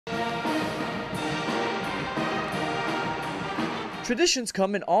Traditions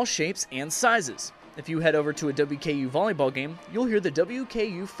come in all shapes and sizes. If you head over to a WKU volleyball game, you'll hear the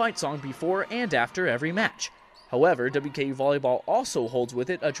WKU fight song before and after every match. However, WKU volleyball also holds with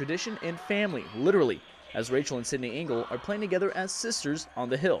it a tradition in family, literally, as Rachel and Sydney Engle are playing together as sisters on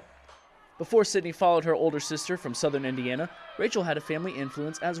the hill. Before Sydney followed her older sister from southern Indiana, Rachel had a family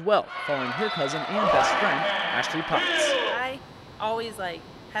influence as well, following her cousin and best friend, Ashley Potts. I always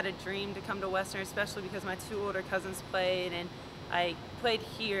had a dream to come to Western, especially because my two older cousins played, and I played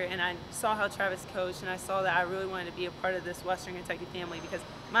here, and I saw how Travis coached, and I saw that I really wanted to be a part of this Western Kentucky family because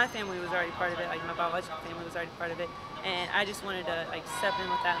my family was already part of it, my biological family was already part of it, and I just wanted to step in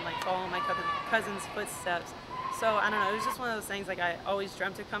with that and follow my cousin's footsteps. So I don't know, it was just one of those things I always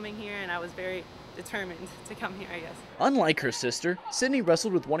dreamt of coming here, and I was very determined to come here, I guess. Unlike her sister, Sydney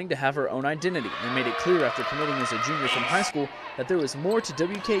wrestled with wanting to have her own identity and made it clear after committing as a junior from high school that there was more to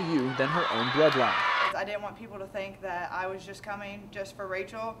WKU than her own bloodline. I didn't want people to think that I was just coming just for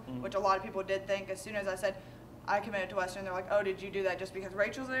Rachel, which a lot of people did think. As soon as I said I committed to Western, they're like, oh, did you do that just because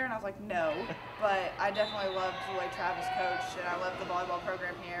Rachel's there? And I was like, no. But I definitely loved the way Travis coached, and I loved the volleyball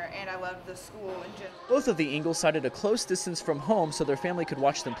program here, and I loved the school in general. Both of the Ingles cited a close distance from home so their family could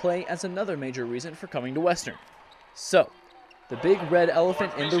watch them play as another major reason for coming to Western. So, the big red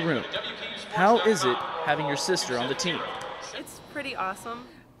elephant in the room. How is it having your sister on the team? It's pretty awesome.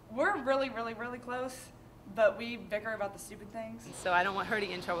 We're really, really, really close, but we bicker about the stupid things. So I don't want her to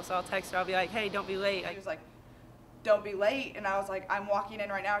get in trouble, so I'll text her. I'll be like, hey, don't be late. She was like, don't be late, and I was like, I'm walking in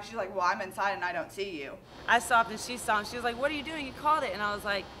right now. She's like, well, I'm inside and I don't see you. I stopped and she saw him. She was like, what are you doing? You called it. And I was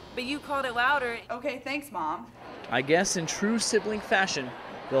like, but you called it louder. Okay, thanks, Mom. I guess in true sibling fashion,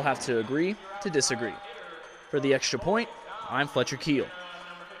 they'll have to agree to disagree. For the Extra Point, I'm Fletcher Keel.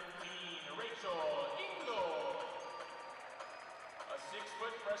 Rachel Engle, a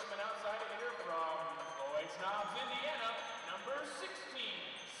 6-foot freshman outside hitter from Indiana.